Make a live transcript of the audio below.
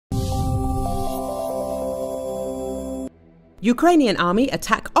Ukrainian Army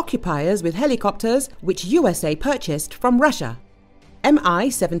attack occupiers with helicopters which USA purchased from Russia.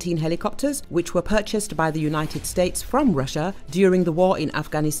 Mi-17 helicopters, which were purchased by the United States from Russia during the war in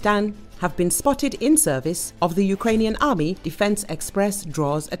Afghanistan, have been spotted in service of the Ukrainian Army. Defense Express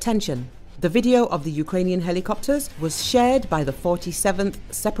draws attention. The video of the Ukrainian helicopters was shared by the 47th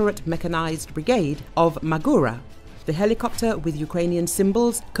Separate Mechanized Brigade of Magura. The helicopter with Ukrainian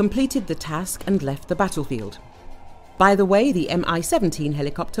symbols completed the task and left the battlefield. By the way, the Mi-17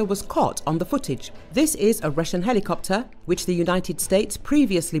 helicopter was caught on the footage. This is a Russian helicopter, which the United States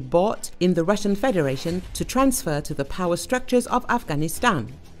previously bought in the Russian Federation to transfer to the power structures of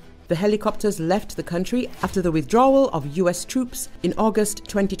Afghanistan. The helicopters left the country after the withdrawal of US troops in August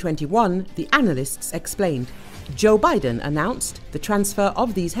 2021, the analysts explained. Joe Biden announced the transfer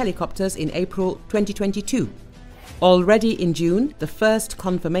of these helicopters in April 2022. Already in June, the first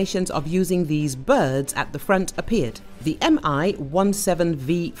confirmations of using these birds at the front appeared. The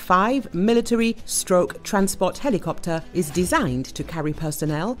Mi-17V5 military-transport helicopter is designed to carry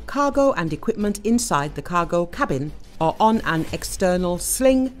personnel, cargo and equipment inside the cargo cabin or on an external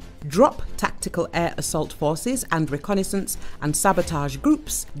sling, drop tactical air assault forces and reconnaissance and sabotage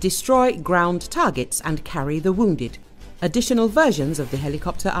groups, destroy ground targets and carry the wounded. Additional versions of the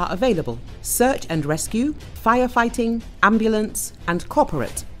helicopter are available: search and rescue, firefighting, ambulance, and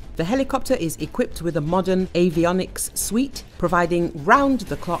corporate. The helicopter is equipped with a modern avionics suite, providing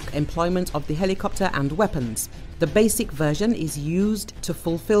round-the-clock employment of the helicopter and weapons. The basic version is used to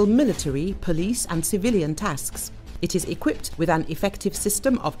fulfill military, police, and civilian tasks. It is equipped with an effective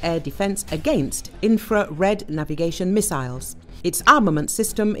system of air defense against infrared navigation missiles. Its armament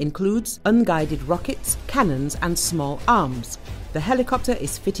system includes unguided rockets, cannons, and small arms. The helicopter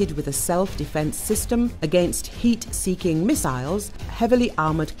is fitted with a self-defense system against heat-seeking missiles, heavily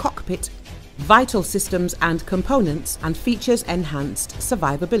armored cockpit, vital systems and components, and features enhanced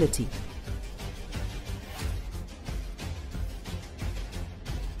survivability.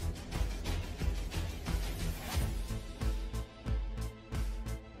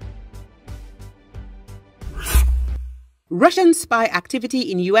 Russian spy activity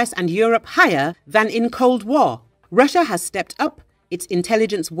in US and Europe higher than in Cold War. Russia has stepped up its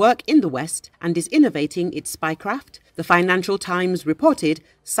intelligence work in the West and is innovating its spycraft, the Financial Times reported,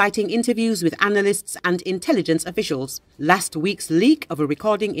 citing interviews with analysts and intelligence officials. Last week's leak of a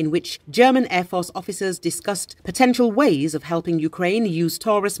recording in which German Air Force officers discussed potential ways of helping Ukraine use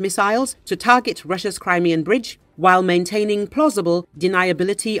Taurus missiles to target Russia's Crimean Bridge while maintaining plausible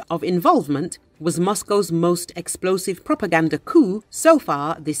deniability of involvement was Moscow's most explosive propaganda coup so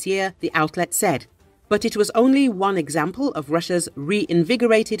far this year, the outlet said. But it was only one example of Russia's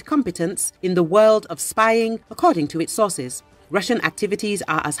reinvigorated competence in the world of spying, according to its sources. Russian activities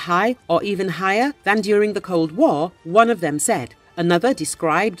are as high or even higher than during the Cold War, one of them said. Another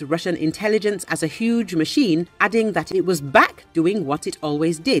described Russian intelligence as a huge machine, adding that it was back doing what it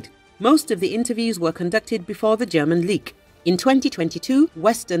always did. Most of the interviews were conducted before the German leak. In 2022,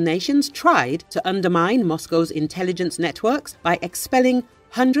 Western nations tried to undermine Moscow's intelligence networks by expelling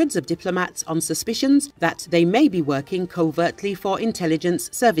hundreds of diplomats on suspicions that they may be working covertly for intelligence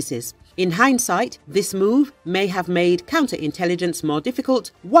services. In hindsight, this move may have made counterintelligence more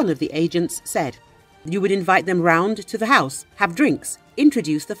difficult, one of the agents said. You would invite them round to the house, have drinks,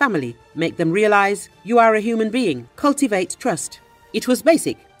 introduce the family, make them realize you are a human being, cultivate trust. It was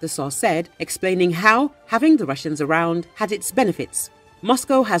basic, the source said, explaining how having the Russians around had its benefits.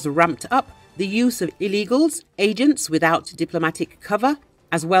 Moscow has ramped up the use of illegals, agents without diplomatic cover,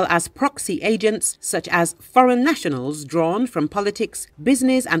 as well as proxy agents such as foreign nationals drawn from politics,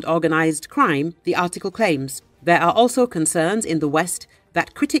 business and organized crime, the article claims. There are also concerns in the West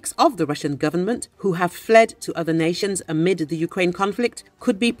that critics of the Russian government who have fled to other nations amid the Ukraine conflict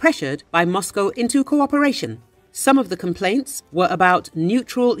could be pressured by Moscow into cooperation. Some of the complaints were about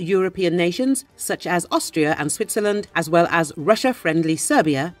neutral European nations such as Austria and Switzerland, as well as Russia-friendly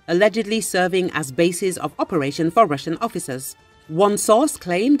Serbia, allegedly serving as bases of operation for Russian officers. One source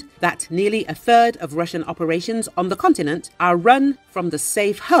claimed that nearly a third of Russian operations on the continent are run from the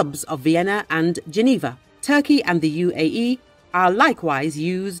safe hubs of Vienna and Geneva. Turkey and the UAE are likewise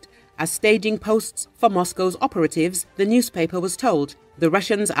used as staging posts for Moscow's operatives, the newspaper was told. The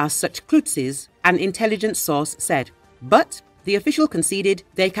Russians are such klutzes, an intelligence source said. But the official conceded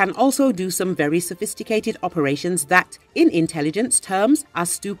they can also do some very sophisticated operations that, in intelligence terms, are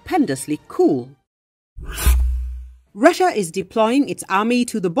stupendously cool. Russia is deploying its army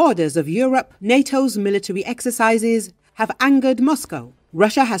to the borders of Europe. NATO's military exercises have angered Moscow.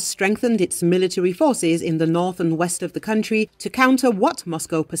 Russia has strengthened its military forces in the north and west of the country to counter what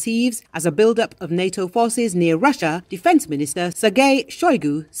Moscow perceives as a buildup of NATO forces near Russia, Defense Minister Sergei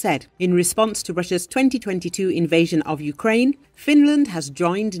Shoigu said. In response to Russia's 2022 invasion of Ukraine, Finland has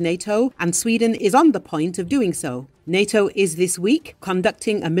joined NATO and Sweden is on the point of doing so. NATO is this week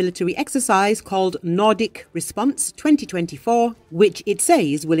conducting a military exercise called Nordic Response 2024, which it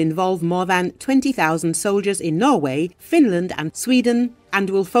says will involve more than 20,000 soldiers in Norway, Finland and Sweden,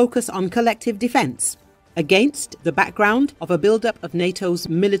 and will focus on collective defence. Against the background of a build-up of NATO's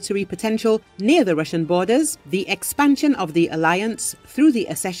military potential near the Russian borders, the expansion of the alliance through the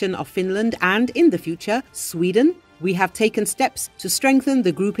accession of Finland and, in the future, Sweden, we have taken steps to strengthen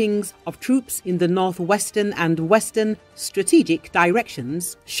the groupings of troops in the northwestern and western strategic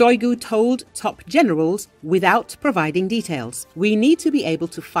directions, Shoigu told top generals without providing details. We need to be able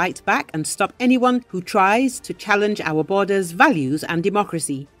to fight back and stop anyone who tries to challenge our borders, values and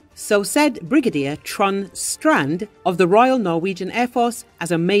democracy. So said Brigadier Trond Strand of the Royal Norwegian Air Force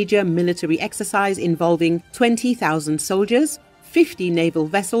as a major military exercise involving 20,000 soldiers, 50 naval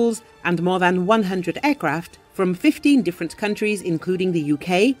vessels and more than 100 aircraft from 15 different countries including the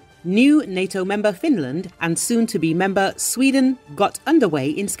UK, new NATO member Finland and soon-to-be member Sweden got underway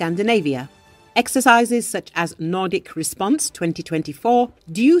in Scandinavia. Exercises such as Nordic Response 2024,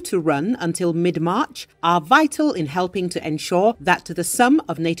 due to run until mid-March, are vital in helping to ensure that the sum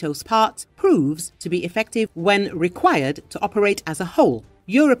of NATO's parts proves to be effective when required to operate as a whole.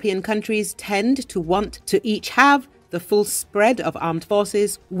 European countries tend to want to each have the full spread of armed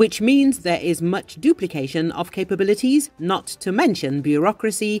forces, which means there is much duplication of capabilities, not to mention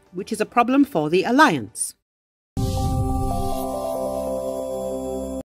bureaucracy, which is a problem for the alliance.